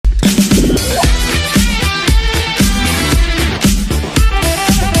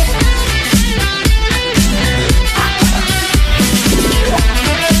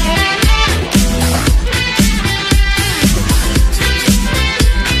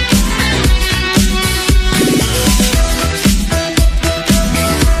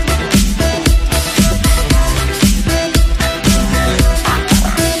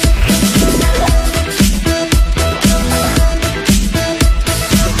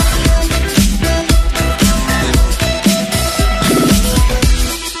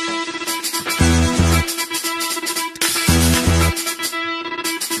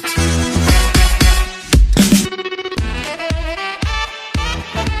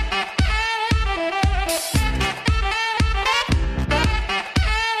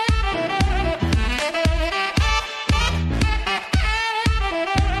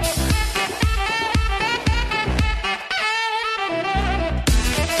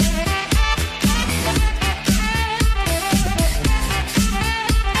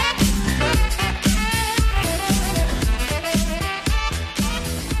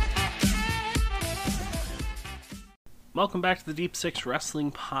Welcome back to the Deep Six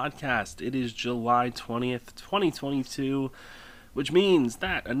Wrestling Podcast. It is July 20th, 2022, which means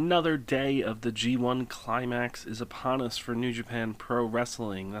that another day of the G1 Climax is upon us for New Japan Pro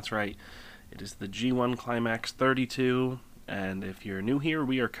Wrestling. That's right, it is the G1 Climax 32, and if you're new here,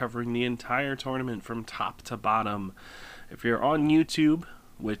 we are covering the entire tournament from top to bottom. If you're on YouTube,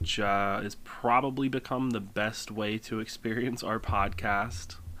 which has probably become the best way to experience our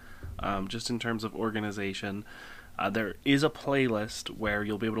podcast, just in terms of organization, there is a playlist where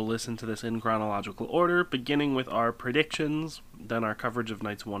you'll be able to listen to this in chronological order, beginning with our predictions, then our coverage of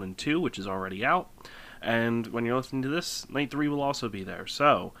nights 1 and 2, which is already out, and when you're listening to this, night 3 will also be there.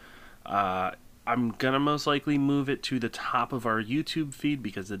 So, I'm gonna most likely move it to the top of our YouTube feed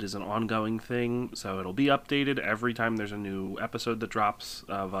because it is an ongoing thing, so it'll be updated every time there's a new episode that drops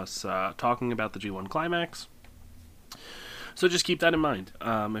of us talking about the G1 Climax. So just keep that in mind.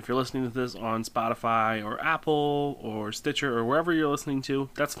 If you're listening to this on Spotify or Apple or Stitcher or wherever you're listening to,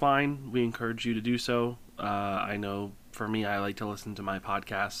 that's fine. We encourage you to do so. I know for me, I like to listen to my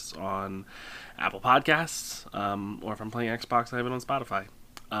podcasts on Apple Podcasts, or if I'm playing Xbox, I have it on Spotify.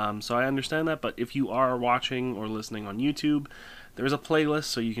 So I understand that, but if you are watching or listening on YouTube, there's a playlist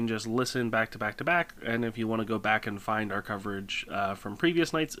so you can just listen back to back to back, and if you want to go back and find our coverage from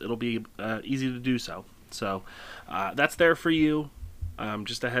previous nights, it'll be easy to do so. So that's there for you,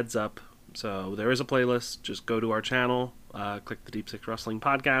 just a heads up. So there is a playlist. Just go to our channel, click the Deep Six Wrestling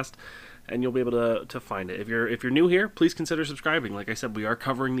Podcast, and you'll be able to find it. If you're new here, please consider subscribing. Like I said, we are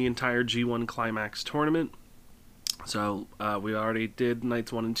covering the entire G1 Climax tournament. So we already did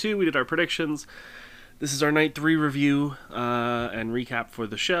nights 1 and 2. We did our predictions. This is our night 3 review and recap for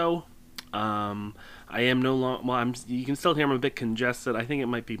the show. I am no longer, well, you can still hear I'm a bit congested. I think it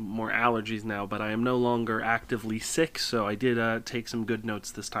might be more allergies now, but I am no longer actively sick, so I did take some good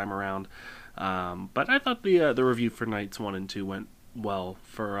notes this time around. But I thought the review for nights 1 and 2 went well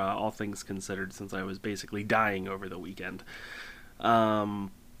for all things considered, since I was basically dying over the weekend. But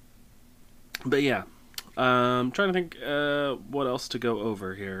yeah. Trying to think what else to go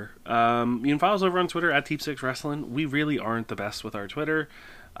over here. You can follow us over on Twitter at Deep Six Wrestling. We really aren't the best with our Twitter,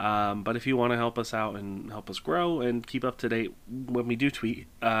 but if you want to help us out and help us grow and keep up to date when we do tweet,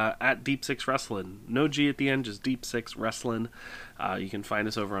 at Deep Six Wrestling. No G at the end, just Deep Six Wrestling. You can find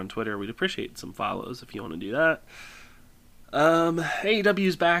us over on Twitter. We'd appreciate some follows if you want to do that.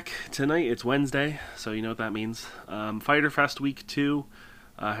 AEW's back tonight. It's Wednesday, so you know what that means. Fyter Fest Week 2.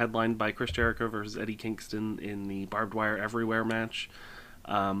 Headlined by Chris Jericho versus Eddie Kingston in the Barbed Wire Everywhere match.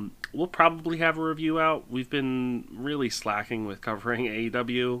 We'll probably have a review out. We've been really slacking with covering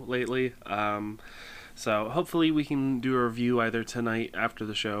AEW lately. So hopefully we can do a review either tonight after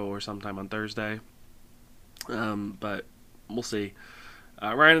the show or sometime on Thursday. But we'll see.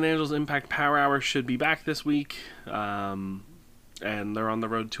 Ryan and Angel's Impact Power Hour should be back this week. And they're on the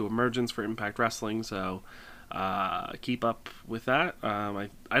road to Emergence for Impact Wrestling, so keep up with that.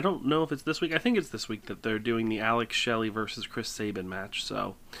 I don't know if it's this week. I think it's this week that they're doing the Alex Shelley versus Chris Sabin match.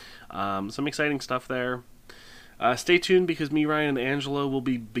 So some exciting stuff there. Stay tuned because me, Ryan, and Angelo will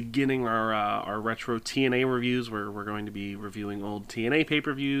be beginning our retro TNA reviews, where we're going to be reviewing old TNA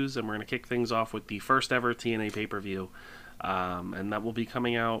pay-per-views, and we're going to kick things off with the first ever TNA pay-per-view. And that will be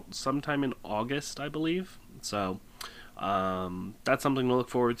coming out sometime in August, I believe. So that's something to look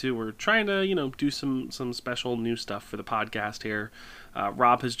forward to. We're trying to, do some special new stuff for the podcast here.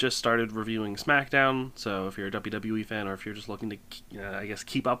 Rob has just started reviewing SmackDown, so if you're a WWE fan or if you're just looking to,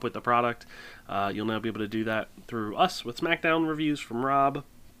 keep up with the product, you'll now be able to do that through us with SmackDown reviews from Rob.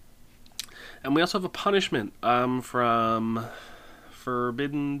 And we also have a punishment from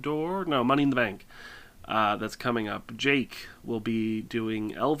Money in the Bank that's coming up. Jake will be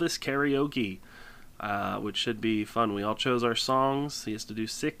doing Elvis karaoke, which should be fun. We all chose our songs. He has to do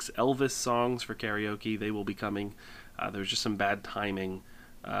 6 Elvis songs for karaoke. They will be coming. There's just some bad timing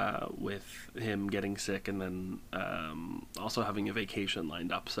with him getting sick and then also having a vacation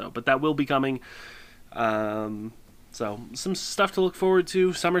lined up. But that will be coming. So some stuff to look forward to.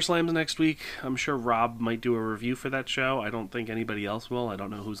 SummerSlam's next week. I'm sure Rob might do a review for that show. I don't think anybody else will. I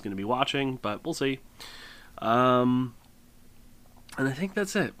don't know who's going to be watching, but we'll see. And I think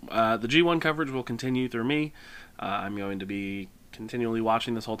that's it. The G1 coverage will continue through me. I'm going to be continually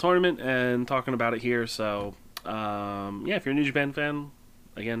watching this whole tournament and talking about it here. So, if you're a New Japan fan,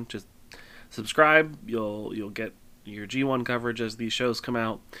 again, just subscribe. You'll get your G1 coverage as these shows come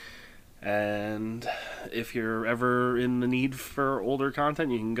out. And if you're ever in the need for older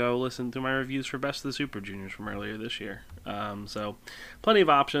content, you can go listen to my reviews for Best of the Super Juniors from earlier this year. So, plenty of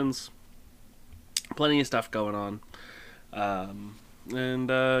options. Plenty of stuff going on.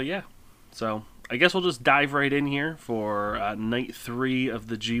 So I guess we'll just dive right in here for night 3 of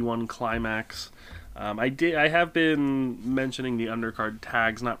the G1 Climax. I have been mentioning the undercard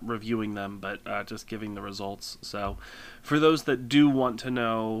tags, not reviewing them, but just giving the results. So, for those that do want to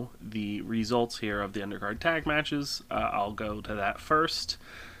know the results here of the undercard tag matches, I'll go to that first.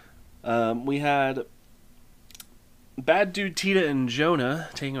 We had Bad Dude Tita and Jonah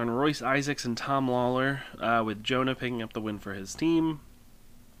taking on Royce Isaacs and Tom Lawler, with Jonah picking up the win for his team.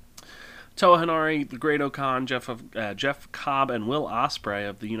 Toa Hanare, the Great Okan, Jeff Cobb, and Will Ospreay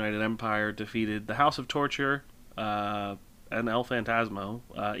of the United Empire defeated the House of Torture and El Phantasmo.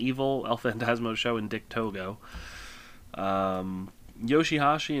 Evil, El Phantasmo Show, and Dick Togo.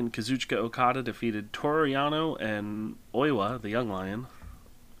 Yoshihashi and Kazuchika Okada defeated Toru Yano and Oiwa, the Young Lion.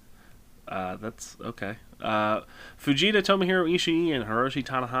 That's okay. Fujita, Tomohiro Ishii, and Hiroshi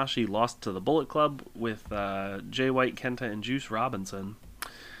Tanahashi lost to the Bullet Club with Jay White, Kenta, and Juice Robinson.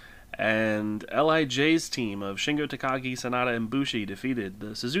 And LIJ's team of Shingo Takagi, Sanada, and Bushi defeated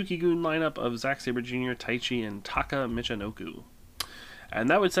the Suzuki-gun lineup of Zack Sabre Jr., Taichi, and Taka Michinoku. And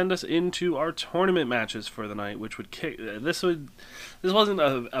that would send us into our tournament matches for the night, which would kick. This wasn't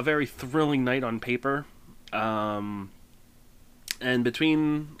a very thrilling night on paper. And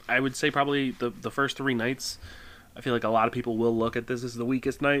between, I would say, probably the first 3 nights, I feel like a lot of people will look at this as the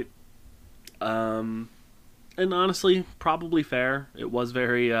weakest night. And honestly, probably fair. It was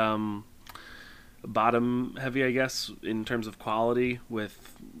very bottom heavy, I guess, in terms of quality,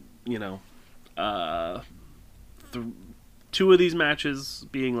 with, 2 of these matches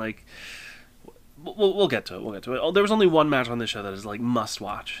being like, we'll get to it. Oh, there was only one match on this show that is like must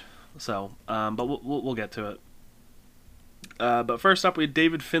watch. So, but we'll get to it. But first up, we had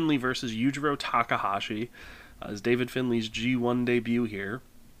David Finlay versus Yujiro Takahashi. It's David Finlay's G1 debut here.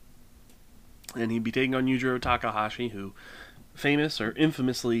 And he'd be taking on Yujiro Takahashi, who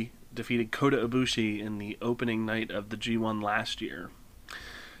infamously defeated Kota Ibushi in the opening night of the G1 last year.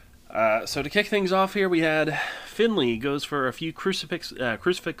 So to kick things off here, we had Finlay goes for a few crucifix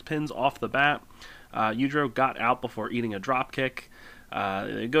pins off the bat. Yujiro got out before eating a drop kick.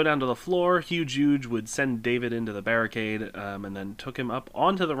 They go down to the floor. Huge Huge would send David into the barricade, and then took him up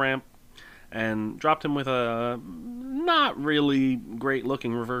onto the ramp and dropped him with a not really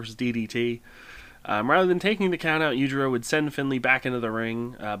great-looking reverse DDT. Rather than taking the count out, Yujiro would send Finlay back into the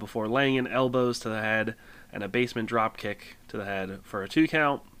ring before laying in elbows to the head and a basement drop kick to the head for a 2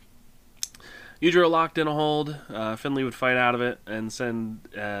 count. Yujiro locked in a hold. Finlay would fight out of it and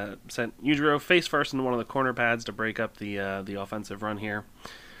sent Yujiro face first into one of the corner pads to break up the offensive run here.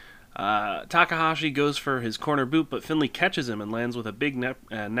 Takahashi goes for his corner boot, but Finlay catches him and lands with a big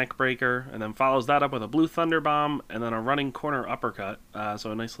neck breaker, and then follows that up with a blue thunder bomb and then a running corner uppercut.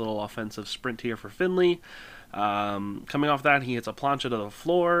 So a nice little offensive sprint here for Finlay. Coming off that, he hits a plancha to the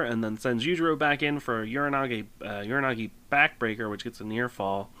floor and then sends Yujiro back in for a Uranage backbreaker, which gets a near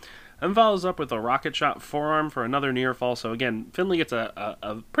fall. And follows up with a rocket shot forearm for another near fall. So again, Finlay gets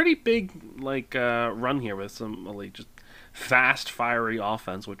a pretty big run here with some just fast, fiery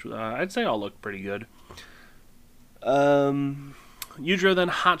offense, which I'd say all looked pretty good. Yujiro then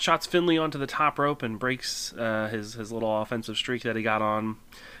hotshots Finlay onto the top rope and breaks his little offensive streak that he got on.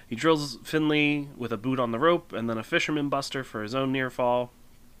 He drills Finlay with a boot on the rope and then a fisherman buster for his own near fall.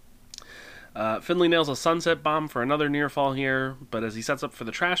 Finlay nails a sunset bomb for another near fall here, but as he sets up for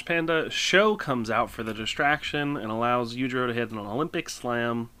the Trash Panda, Sho comes out for the distraction and allows Yujiro to hit an Olympic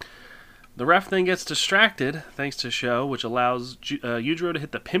slam. The ref then gets distracted, thanks to Sho, which allows Yujiro to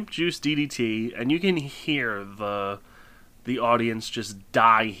hit the Pimp Juice DDT, and you can hear the audience just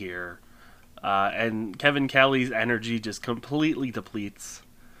die here. And Kevin Kelly's energy just completely depletes.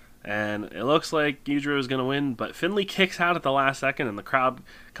 And it looks like Yujiro is going to win, but Finlay kicks out at the last second, and the crowd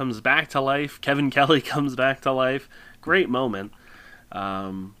comes back to life. Kevin Kelly comes back to life. Great moment.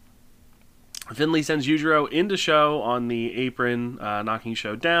 Finlay sends Yujiro into Sho on the apron, knocking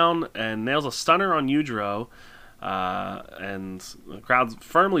Sho down, and nails a stunner on Yujiro. And the crowd's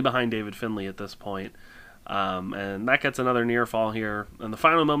firmly behind David Finlay at this point. And that gets another near fall here. And the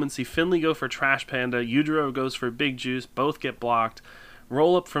final moments see Finlay go for Trash Panda. Yujiro goes for Big Juice. Both get blocked.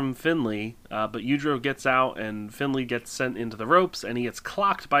 Roll up from Finlay, but Yujiro gets out and Finlay gets sent into the ropes, and he gets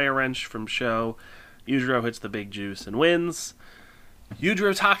clocked by a wrench from Sho. Yujiro hits the Big Juice and wins.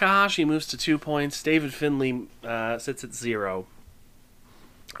 Yujiro Takahashi moves to 2 points. David Finlay sits at 0.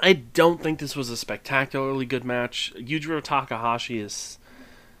 I don't think this was a spectacularly good match. Yujiro Takahashi is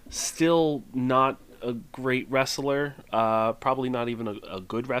still not a great wrestler. Probably not even a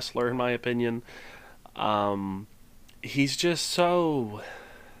good wrestler, in my opinion. He's just so,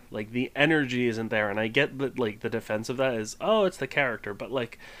 the energy isn't there, and I get that, the defense of that is, it's the character, but,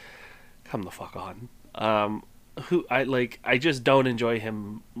 come the fuck on. I just don't enjoy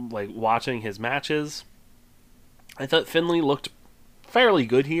him, like, watching his matches. I thought Finlay looked fairly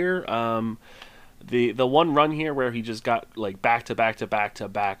good here. The one run here where he just got like back to back to back to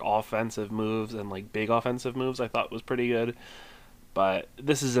back offensive moves and like big offensive moves, I thought was pretty good. But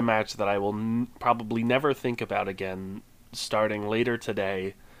this is a match that I will probably never think about again, starting later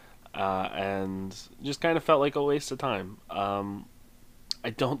today, and just kind of felt like a waste of time. I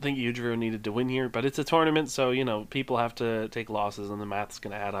don't think Yujiro needed to win here, but it's a tournament, so, you know, people have to take losses and the math's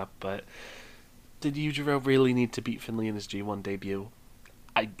going to add up. But did Yujiro really need to beat Finlay in his G1 debut?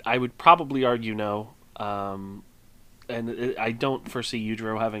 I would probably argue no. I don't foresee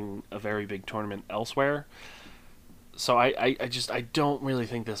Yujiro having a very big tournament elsewhere. So I don't really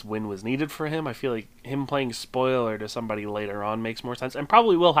think this win was needed for him. I feel like him playing spoiler to somebody later on makes more sense, and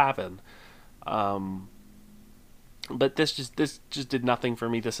probably will happen. But this just did nothing for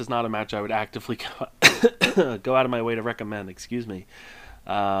me. This is not a match I would actively go out of my way to recommend. Excuse me.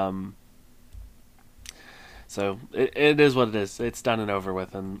 So it is what it is. It's done and over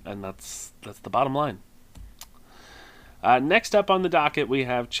with, and that's the bottom line. Next up on the docket, we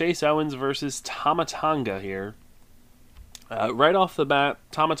have Chase Owens versus Tama Tonga here. Right off the bat,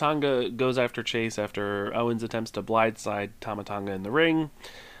 Tama Tonga goes after Chase after Owens attempts to blindside Tama Tonga in the ring.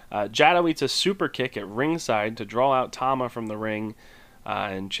 Jado eats a super kick at ringside to draw out Tama from the ring,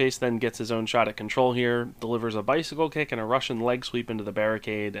 and Chase then gets his own shot at control here, delivers a bicycle kick and a Russian leg sweep into the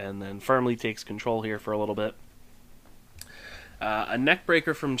barricade, and then firmly takes control here for a little bit. A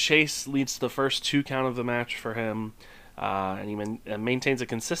neckbreaker from Chase leads to the first 2 count of the match for him, and he maintains a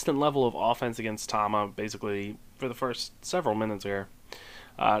consistent level of offense against Tama, basically for the first several minutes here.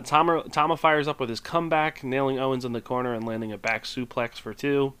 Tama fires up with his comeback, nailing Owens in the corner and landing a back suplex for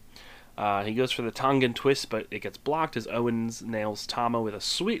 2. He goes for the Tongan twist, but it gets blocked as Owens nails Tama with a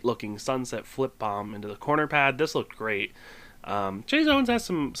sweet-looking sunset flip bomb into the corner pad. This looked great. Chase Owens has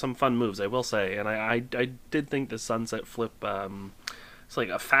some fun moves, I will say, and I did think the sunset flip, it's like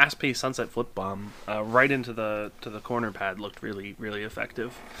a fast-paced sunset flip bomb right into the corner pad looked really, really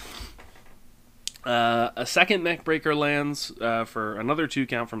effective. A second neck breaker lands for another 2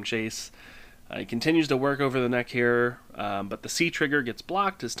 count from Chase. He continues to work over the neck here, but the C-trigger gets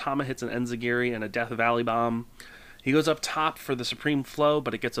blocked as Tama hits an enziguri and a Death Valley bomb. He goes up top for the Supreme Flow,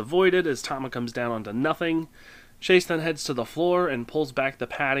 but it gets avoided as Tama comes down onto nothing. Chase then heads to the floor and pulls back the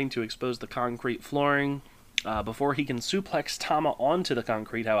padding to expose the concrete flooring. Before he can suplex Tama onto the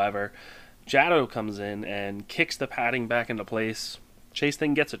concrete, however, Jado comes in and kicks the padding back into place. Chase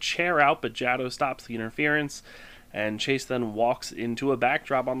then gets a chair out, but Jado stops the interference, and Chase then walks into a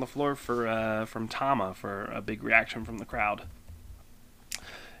backdrop on the floor from Tama for a big reaction from the crowd.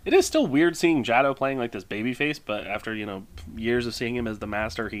 It is still weird seeing Jado playing like this babyface, but after, you know, years of seeing him as the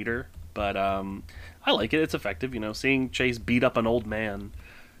master heater. But I like it. It's effective. You know, seeing Chase beat up an old man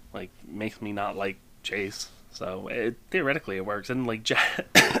like makes me not like Chase. So theoretically it works. And like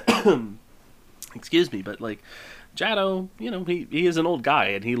excuse me, but like Jado, you know, he is an old guy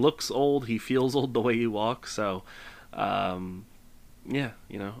and he looks old. He feels old the way he walks. So yeah,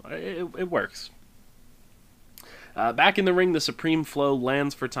 you know, it works. Back in the ring, the Supreme Flow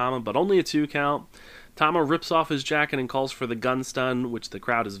lands for Tama, but only a 2 count. Tama rips off his jacket and calls for the gun stun, which the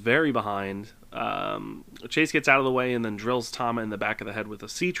crowd is very behind. Chase gets out of the way and then drills Tama in the back of the head with a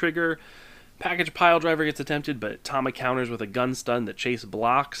C-trigger. Package pile driver gets attempted, but Tama counters with a gun stun that Chase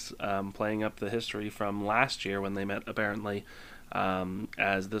blocks, playing up the history from last year when they met, apparently,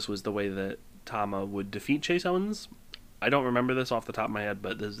 as this was the way that Tama would defeat Chase Owens. I don't remember this off the top of my head,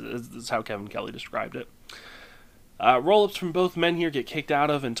 but this is how Kevin Kelly described it. Roll-ups from both men here get kicked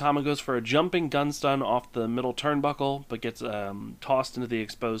out of, and Tama goes for a jumping gun stun off the middle turnbuckle, but gets tossed into the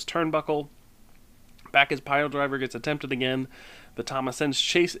exposed turnbuckle. Package pile driver gets attempted again, but Tama sends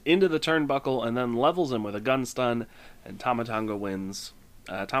Chase into the turnbuckle and then levels him with a gun stun, and Tama Tonga wins.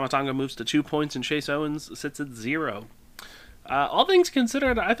 Tama Tonga moves to 2 points, and Chase Owens sits at 0. All things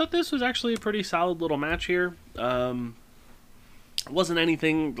considered, I thought this was actually a pretty solid little match here. It wasn't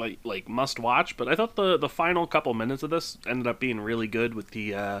anything like must watch, but I thought the final couple minutes of this ended up being really good with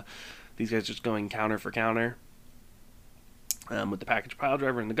these guys just going counter for counter with the package pile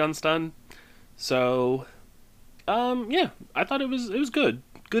driver and the gun stun. So yeah, I thought it was good,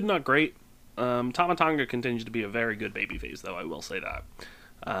 not great. Tama Tonga continues to be a very good babyface, though, I will say that.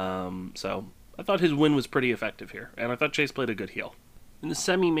 So I thought his win was pretty effective here, and I thought Chase played a good heel. In the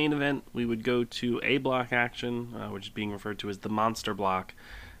semi-main event, we would go to A block action, which is being referred to as the Monster Block,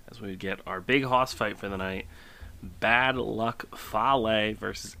 as we would get our big hoss fight for the night. Bad Luck Fale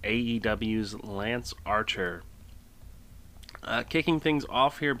versus AEW's Lance Archer. Kicking things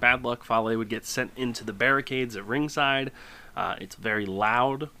off here, Bad Luck Fale would get sent into the barricades at ringside. It's very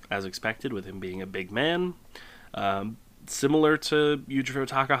loud, as expected, with him being a big man. Similar to Yujiro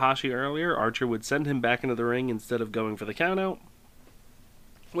Takahashi earlier, Archer would send him back into the ring instead of going for the countout,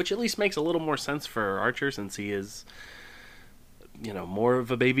 which at least makes a little more sense for Archer since he is, more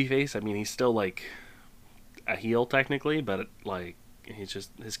of a babyface. I mean, he's still like a heel technically, but he's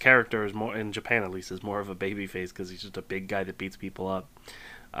just, his character is more, in Japan at least, is more of a babyface because he's just a big guy that beats people up.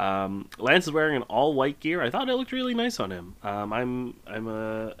 Lance is wearing an all-white gear. I thought it looked really nice on him. I'm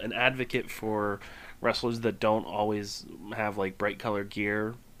an advocate for wrestlers that don't always have like bright colored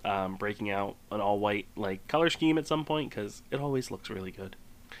gear, breaking out an all-white like color scheme at some point because it always looks really good.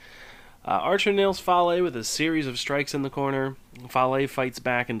 Archer nails Fale with a series of strikes in the corner. Fale fights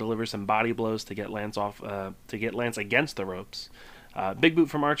back and delivers some body blows to get Lance against the ropes. Big boot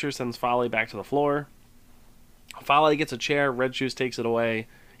from Archer sends Fale back to the floor. Fale gets a chair. Red Shoes takes it away.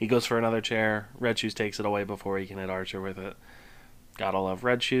 He goes for another chair. Red Shoes takes it away before he can hit Archer with it. Gotta love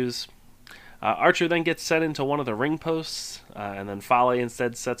Red Shoes. Archer then gets set into one of the ring posts, and then Fale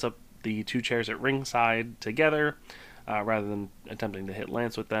instead sets up the two chairs at ringside together, rather than attempting to hit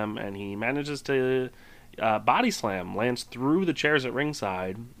Lance with them, and he manages to body slam Lance through the chairs at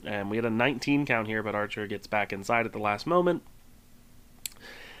ringside, and we had a 19 count here, but Archer gets back inside at the last moment.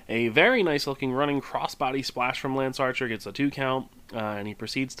 A very nice looking running crossbody splash from Lance Archer gets a 2 count, and he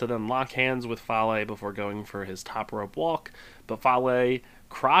proceeds to then lock hands with Fale before going for his top rope walk, but Fale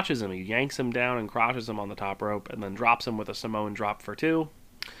crotches him. He yanks him down and crotches him on the top rope, and then drops him with a Samoan drop for 2.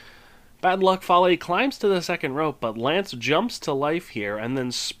 Bad Luck Fale climbs to the second rope, but Lance jumps to life here and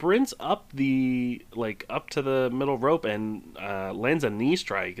then sprints up to the middle rope and lands a knee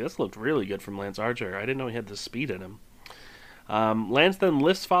strike. This looked really good from Lance Archer. I didn't know he had the speed in him. Lance then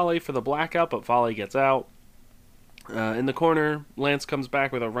lifts Fale for the blackout, but Fale gets out. In the corner, Lance comes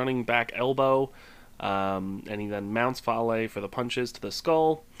back with a running back elbow, and he then mounts Fale for the punches to the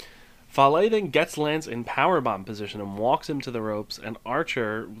skull. Fale then gets Lance in powerbomb position and walks him to the ropes, and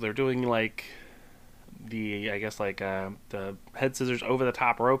Archer, they're doing the head scissors over the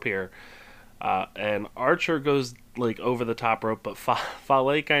top rope here, and Archer goes over the top rope, but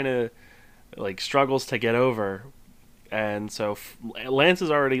Fale kind of struggles to get over. And so Lance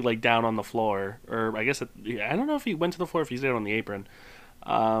is already down on the floor, or I guess I don't know if he went to the floor, if he's down on the apron.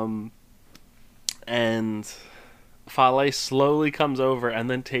 And Fale slowly comes over and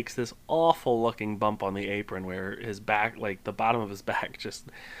then takes this awful looking bump on the apron where his back, the bottom of his back, just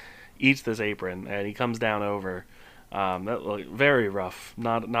eats this apron, and he comes down over. That looked very rough,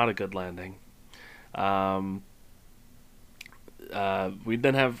 not a good landing. We'd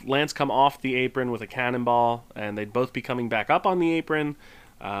then have Lance come off the apron with a cannonball, and they'd both be coming back up on the apron,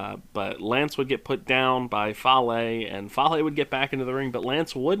 but Lance would get put down by Fale, and Fale would get back into the ring, but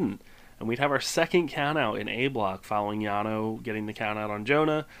Lance wouldn't, and we'd have our second countout in A block following Yano getting the countout on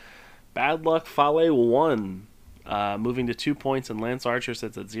Jonah. Bad Luck Fale won, moving to 2 points, and Lance Archer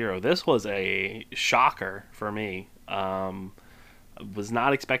sits at 0. This was a shocker for me. Was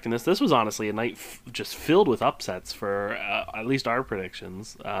not expecting this. This was honestly a night just filled with upsets for at least our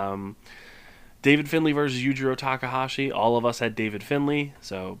predictions. David Finlay versus Yujiro Takahashi. All of us had David Finlay,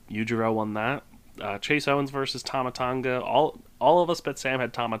 so Yujiro won that. Chase Owens versus Tama Tonga. All of us but Sam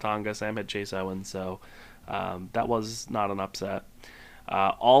had Tama Tonga. Sam had Chase Owens, so that was not an upset.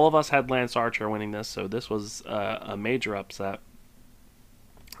 All of us had Lance Archer winning this, so this was a major upset.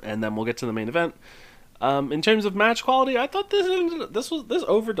 And then we'll get to the main event. In terms of match quality, I thought this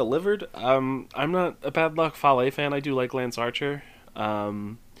over delivered. I'm not a Bad Luck Fale fan. I do like Lance Archer.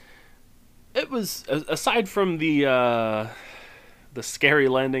 It was, aside from the scary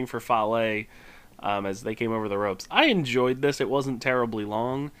landing for Fale, as they came over the ropes, I enjoyed this. It wasn't terribly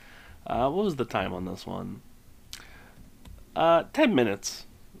long. What was the time on this one? 10 minutes.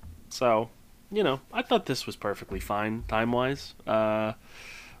 So, I thought this was perfectly fine time-wise.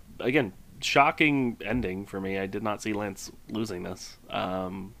 Again, shocking ending for me. I did not see Lance losing this.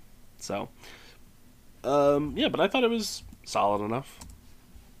 But I thought it was solid enough.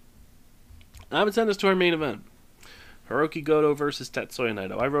 I would send us to our main event. Hirooki Goto versus Tetsuya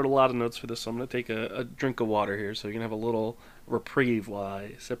Naito. I wrote a lot of notes for this, so I'm going to take a drink of water here so you can have a little reprieve while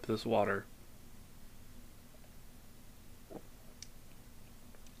I sip this water.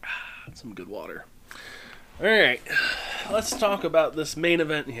 Some good water. Alright, let's talk about this main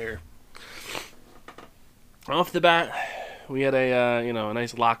event here. Off the bat, we had a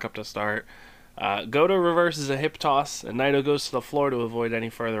nice lockup to start. Goto reverses a hip toss, and Naito goes to the floor to avoid any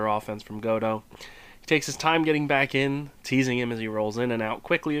further offense from Goto. He takes his time getting back in, teasing him as he rolls in and out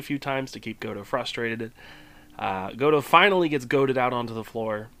quickly a few times to keep Goto frustrated. Goto finally gets goaded out onto the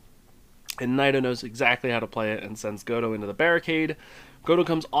floor, and Naito knows exactly how to play it and sends Goto into the barricade. Goto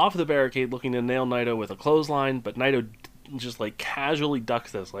comes off the barricade looking to nail Naito with a clothesline, but Naito just like casually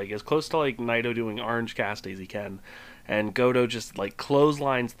ducks this, like as close to like Naito doing Orange Cassidy as he can, and Goto just like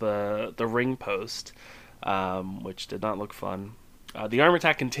clotheslines the ring post, which did not look fun. The arm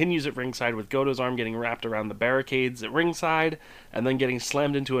attack continues at ringside with Goto's arm getting wrapped around the barricades at ringside and then getting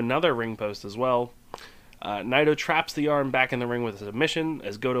slammed into another ring post as well. Naito traps the arm back in the ring with a submission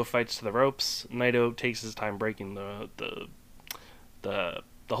as Goto fights to the ropes. Naito takes his time breaking the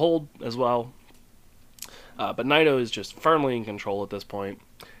hold as well. But Naito is just firmly in control at this point.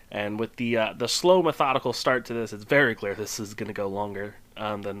 And with the slow, methodical start to this, it's very clear this is going to go longer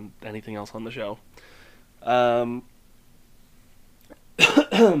than anything else on the show.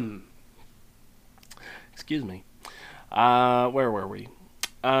 Excuse me. Where were we?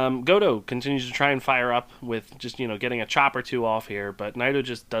 Goto continues to try and fire up with just, getting a chop or two off here, but Naito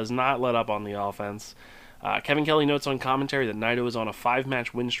just does not let up on the offense. Kevin Kelly notes on commentary that Naito is on a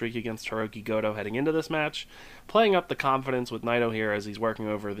 5-match win streak against Hirooki Goto heading into this match, playing up the confidence with Naito here as he's working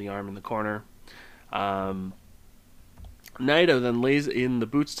over the arm in the corner. Naito then lays in the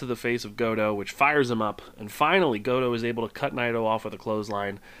boots to the face of Goto, which fires him up, and finally Goto is able to cut Naito off with a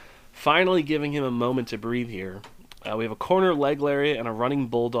clothesline, finally giving him a moment to breathe here. We have a corner leg lariat and a running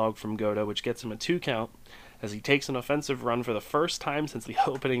bulldog from Goto, which gets him a 2 count, as he takes an offensive run for the first time since the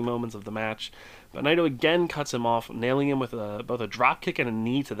opening moments of the match. But Naito again cuts him off, nailing him with both a drop kick and a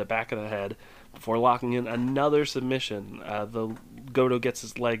knee to the back of the head before locking in another submission. The Goto gets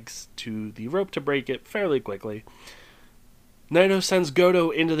his legs to the rope to break it fairly quickly. Naito sends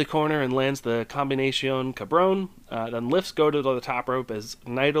Goto into the corner and lands the combination cabron, then lifts Goto to the top rope as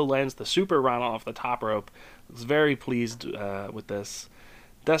Naito lands the super rana off the top rope. I was very pleased with this.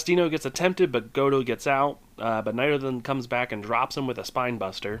 Destino gets attempted, but Goto gets out, but Naito then comes back and drops him with a spine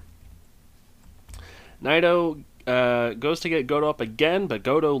buster. Naito goes to get Goto up again, but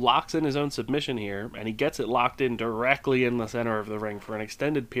Goto locks in his own submission here, and he gets it locked in directly in the center of the ring for an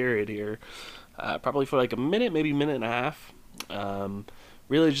extended period here, probably for like a minute, maybe minute and a half.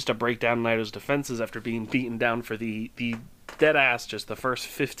 Really just to break down Naito's defenses after being beaten down for the dead ass just the first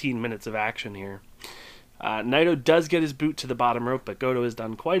 15 minutes of action here. Naito does get his boot to the bottom rope, but Goto has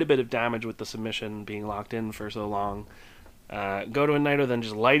done quite a bit of damage with the submission being locked in for so long. Goto and Naito then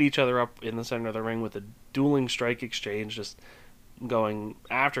just light each other up in the center of the ring with a dueling strike exchange, just going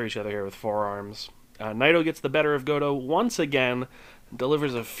after each other here with forearms. Naito gets the better of Goto once again, and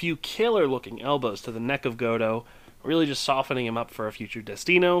delivers a few killer-looking elbows to the neck of Goto, really just softening him up for a future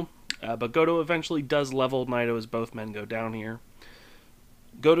Destino. But Goto eventually does level Naito as both men go down here.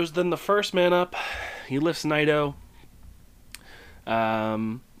 Goto's then the first man up. He lifts Naito.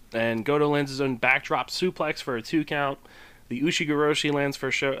 And Goto lands his own backdrop suplex for a 2 count. The Ushigoroshi lands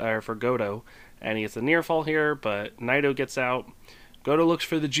for Goto. And he gets a near fall here, but Naito gets out. Goto looks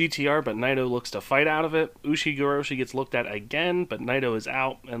for the GTR, but Naito looks to fight out of it. Ushigoroshi gets looked at again, but Naito is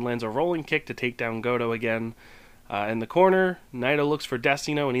out and lands a rolling kick to take down Goto again. In the corner, Naito looks for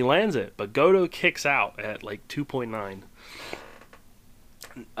Destino, and he lands it, but Goto kicks out at like 2.9.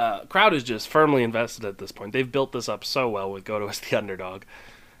 Crowd is just firmly invested at this point. They've built this up so well with Goto as the underdog.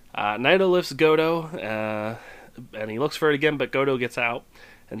 Naito lifts Goto, and he looks for it again, but Goto gets out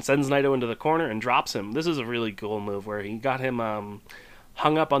and sends Naito into the corner and drops him. This is a really cool move where he got him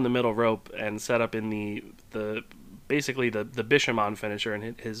hung up on the middle rope and set up in the basically the Bishamon finisher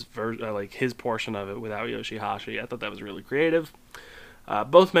and his portion of it without Yoshihashi. I thought that was really creative.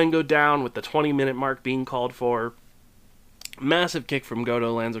 Both men go down with the 20-minute mark being called for. Massive kick from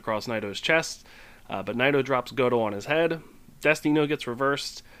Goto lands across Naito's chest, but Naito drops Goto on his head. Destino gets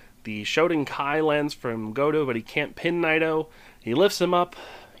reversed. The Shoten Kai lands from Goto, but he can't pin Naito. He lifts him up.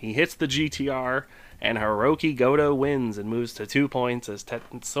 He hits the GTR, and Hirooki Goto wins and moves to 2 points as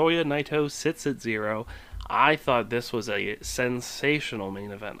Tetsuya Naito sits at 0. I thought this was a sensational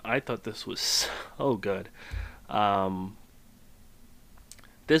main event. I thought this was so good.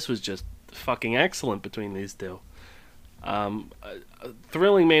 This was just fucking excellent between these two. A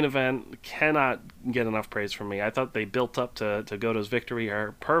thrilling main event. Cannot get enough praise from me. I thought they built up to Goto's victory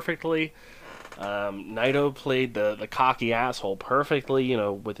here perfectly. Naito played the cocky asshole perfectly,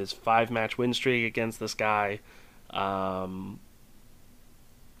 with his 5-match win streak against this guy.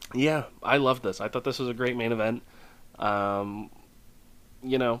 Yeah, I loved this. I thought this was a great main event.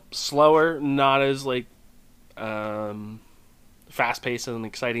 Slower, not as fast-paced and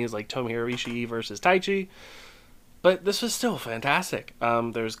exciting as Tomohiro Ishii versus Taichi, but this was still fantastic.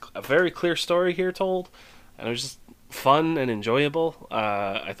 There's a very clear story here told, and it was just fun and enjoyable.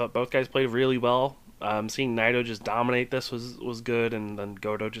 I thought both guys played really well. Seeing Naito just dominate this was good, and then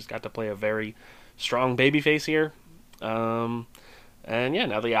Goto just got to play a very strong babyface here. And yeah,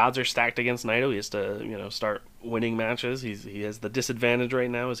 now the odds are stacked against Naito. He has to, start winning matches. He has the disadvantage right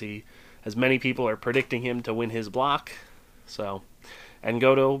now as many people are predicting him to win his block. So, and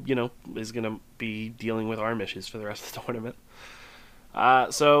Goto, is going to be dealing with arm issues for the rest of the tournament.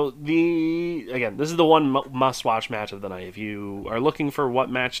 So this is the one must-watch match of the night. If you are looking for what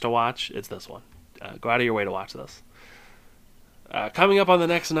match to watch, it's this one. Go out of your way to watch this. Coming up on the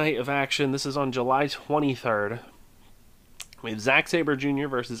next night of action, this is on July 23rd. We have Zack Sabre Jr.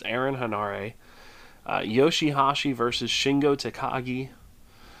 versus Aaron Hanare, Yoshihashi versus Shingo Takagi,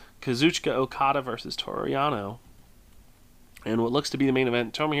 Kazuchika Okada versus Toru Yano, and what looks to be the main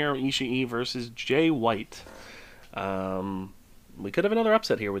event, Tomohiro Ishii versus Jay White. We could have another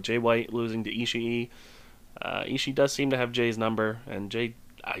upset here with Jay White losing to Ishii. Ishii does seem to have Jay's number, and Jay,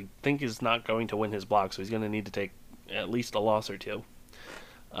 I think, is not going to win his block, so he's going to need to take at least a loss or two.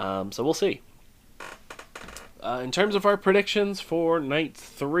 So we'll see. In terms of our predictions for Night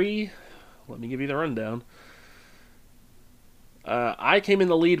 3, let me give you the rundown. I came in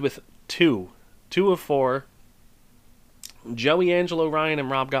the lead with 2 of 4. Joey, Angelo, Ryan,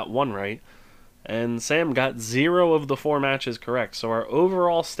 and Rob got 1 right. And Sam got 0 of the 4 matches correct. So our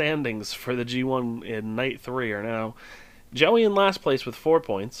overall standings for the G1 in Night 3 are now Joey in last place with 4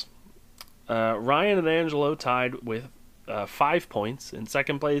 points. Ryan and Angelo tied with 5 points in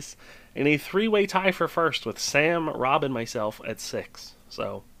second place. In a 3-way tie for first with Sam, Rob, and myself at 6.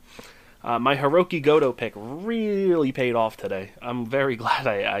 So my Hirooki Goto pick really paid off today. I'm very glad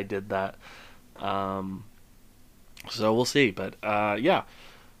I did that. So we'll see. But yeah,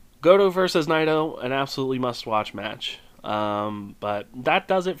 Goto versus Naito, an absolutely must-watch match. But that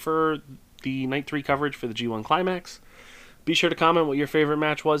does it for the Night 3 coverage for the G1 Climax. Be sure to comment what your favorite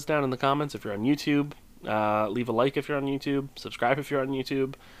match was down in the comments if you're on YouTube. Leave a like if you're on YouTube. Subscribe if you're on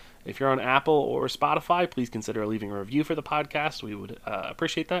YouTube. If you're on Apple or Spotify, please consider leaving a review for the podcast. We would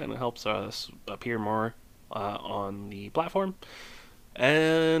appreciate that, and it helps us appear more on the platform.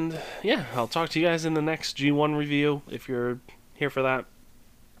 And yeah, I'll talk to you guys in the next G1 review if you're here for that.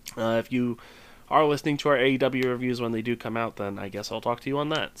 If you are listening to our AEW reviews when they do come out, then I guess I'll talk to you on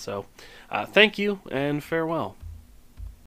that. So thank you and farewell.